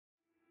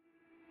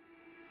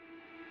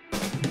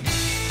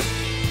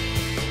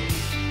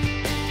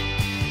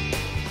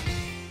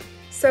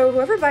So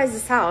whoever buys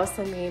this house,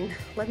 I mean,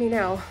 let me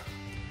know.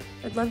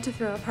 I'd love to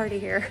throw a party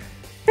here.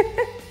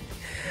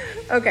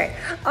 Okay,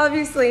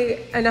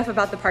 obviously enough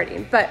about the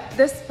partying, but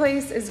this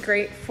place is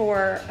great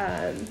for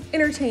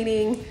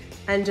entertaining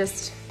and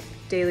just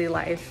daily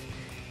life.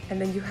 And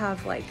then you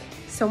have like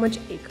so much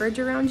acreage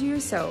around you,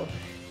 so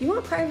you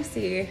want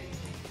privacy.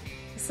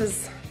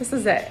 This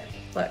is it.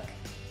 Look.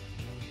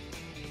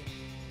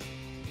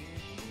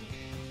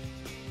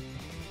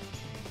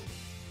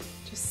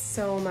 Just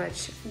so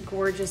much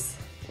gorgeous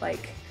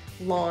like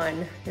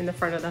lawn in the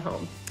front of the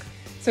home.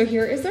 So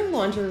here is their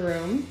laundry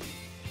room.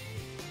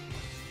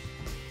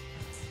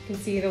 You can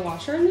see the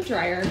washer and the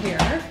dryer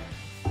here.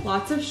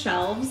 Lots of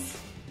shelves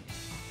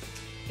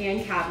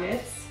and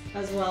cabinets,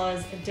 as well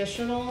as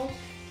additional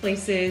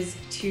places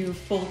to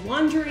fold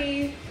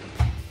laundry.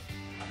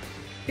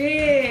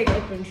 Big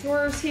open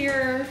drawers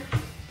here.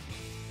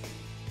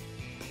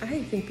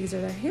 I think these are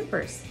their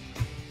hampers.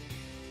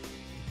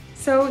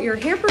 So your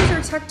hampers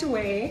are tucked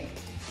away.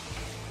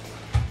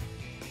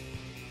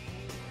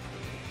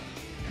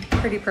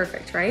 Pretty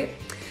perfect, right?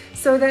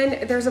 So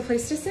then there's a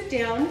place to sit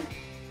down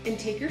and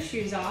take your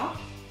shoes off,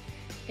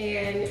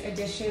 and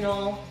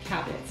additional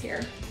cabinets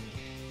here.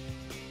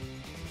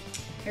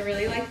 I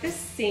really like this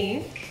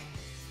sink.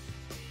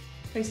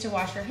 Place to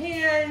wash your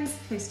hands,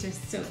 place to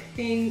soak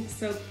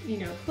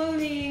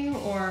clothing,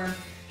 or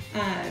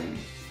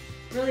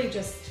really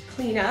just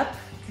clean up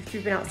if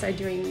you've been outside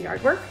doing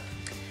yard work.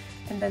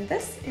 And then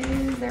this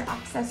is their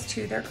access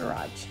to their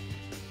garage.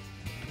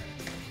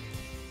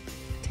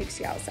 Takes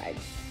you outside.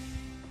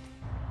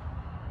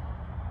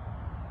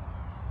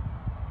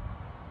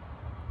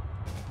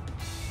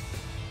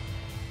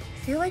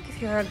 I feel like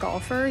if you're a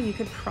golfer, you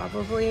could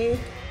probably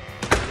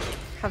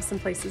have some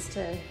places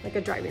to, like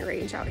a driving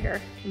range out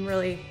here. And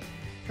really,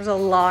 there's a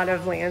lot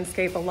of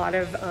landscape, a lot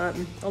of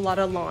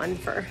lawn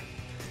for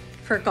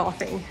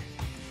golfing.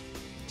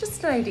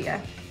 Just an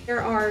idea.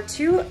 There are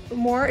 2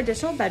 more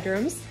additional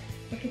bedrooms.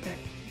 Look at that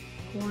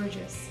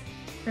gorgeous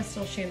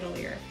crystal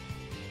chandelier.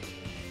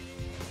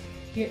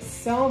 You get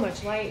so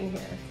much light in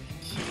here.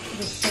 I'll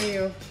just show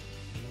you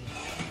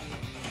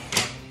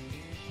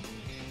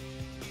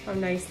how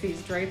nice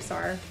these drapes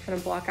are, kind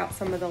of block out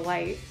some of the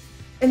light.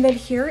 And then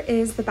here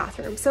is the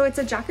bathroom. So it's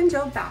a Jack and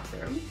Jill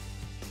bathroom.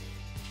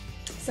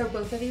 So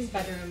both of these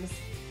bedrooms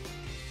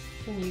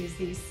can use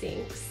these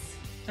sinks.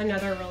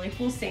 Another really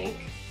cool sink.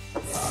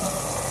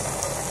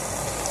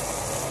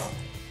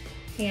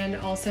 And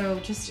also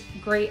just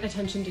great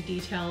attention to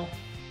detail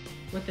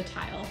with the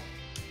tile.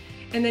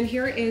 And then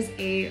here is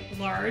a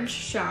large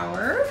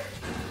shower,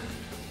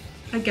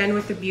 again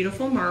with the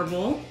beautiful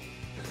marble.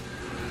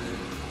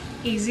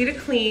 Easy to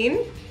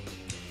clean.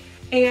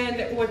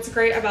 And what's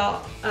great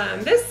about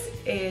this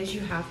is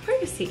you have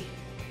privacy. You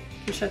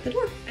can shut the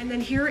door. And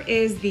then here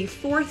is the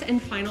 4th and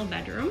final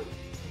bedroom.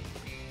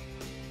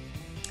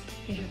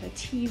 You have a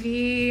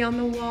TV on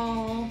the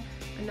wall,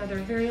 another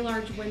very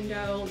large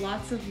window,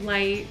 lots of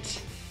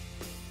light,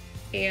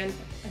 and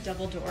a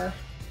double door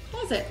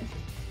closet.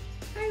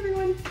 Hi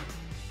everyone.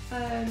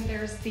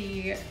 There's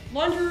the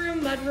laundry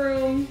room,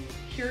 mudroom.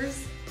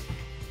 Here's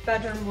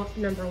bedroom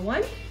number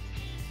 1.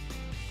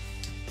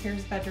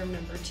 Here's bedroom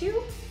number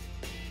 2.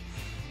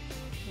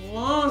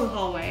 Long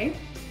hallway.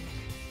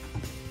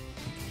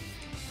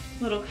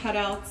 Little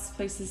cutouts,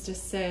 places to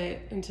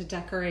sit and to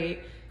decorate.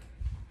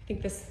 I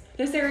think this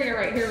area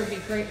right here would be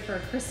great for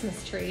a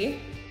Christmas tree.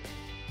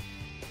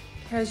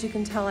 As you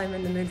can tell, I'm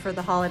in the mood for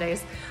the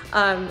holidays.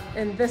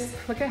 And this,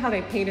 look at how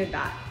they painted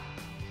that.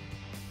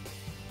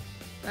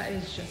 That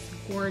is just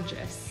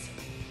gorgeous.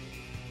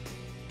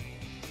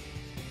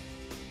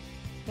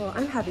 Well,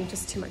 I'm having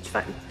just too much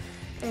fun.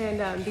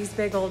 And these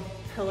big old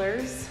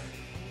pillars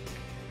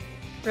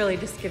really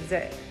just gives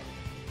it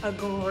a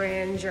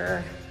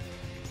grandeur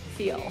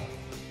feel.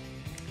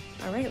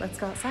 All right, let's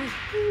go outside.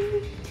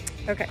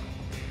 Okay,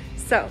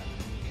 so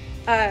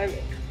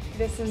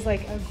this is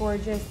like a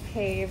gorgeous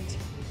paved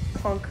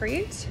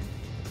concrete.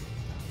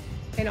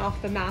 And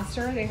off the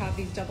master, they have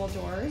these double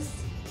doors.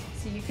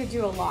 So you could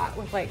do a lot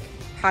with like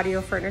patio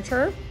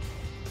furniture.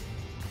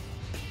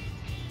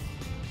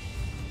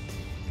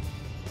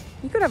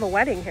 You could have a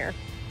wedding here.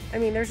 I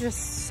mean, there's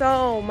just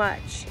so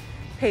much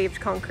paved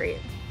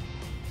concrete.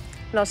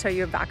 And I'll show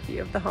you a back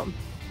view of the home.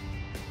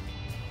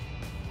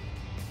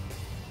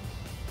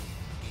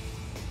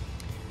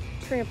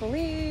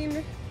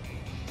 Trampoline.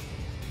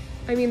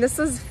 I mean, this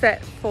is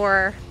fit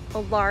for a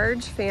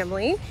large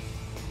family.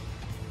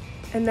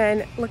 And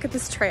then look at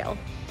this trail.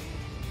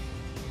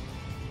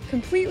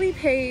 Completely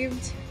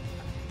paved.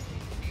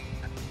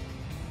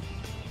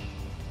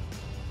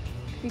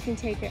 You can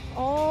take it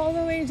all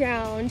the way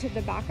down to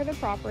the back of the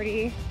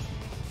property.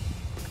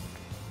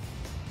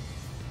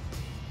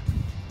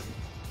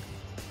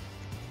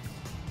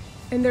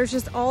 And there's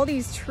just all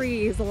these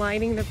trees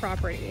lining the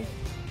property.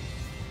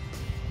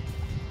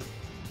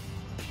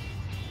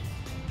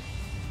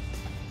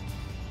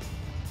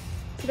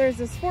 So there's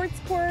a sports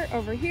court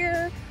over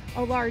here,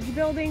 a large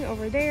building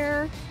over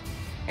there,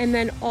 and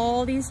then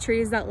all these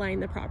trees that line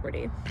the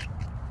property.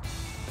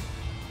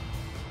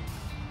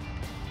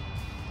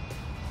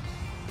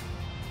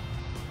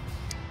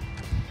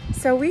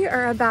 So we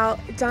are about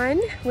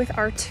done with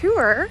our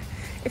tour.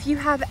 If you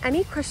have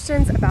any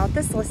questions about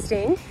this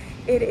listing,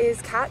 it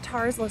is Kat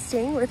Tarr's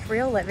listing with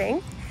Real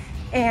Living,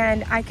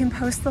 and I can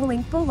post the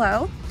link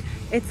below.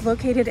 It's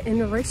located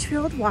in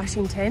Ridgefield,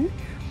 Washington,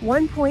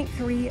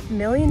 $1.3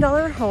 million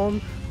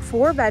home,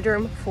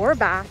 4-bedroom,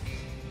 4-bath.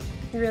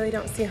 You really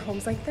don't see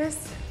homes like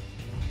this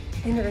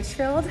in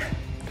Ridgefield,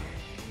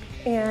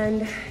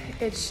 and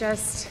it's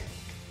just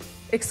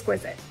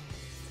exquisite.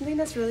 Something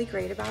that's really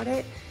great about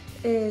it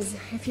is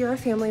if you're a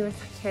family with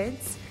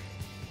kids,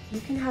 you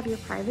can have your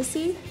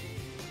privacy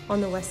on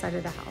the west side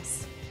of the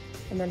house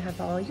and then have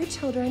all your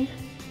children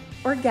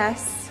or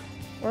guests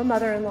or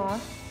mother-in-law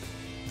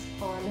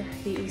on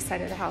the east side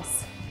of the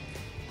house.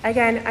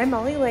 Again, I'm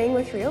Lange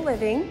with Real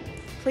Living.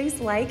 Please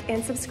like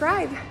and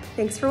subscribe.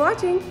 Thanks for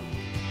watching.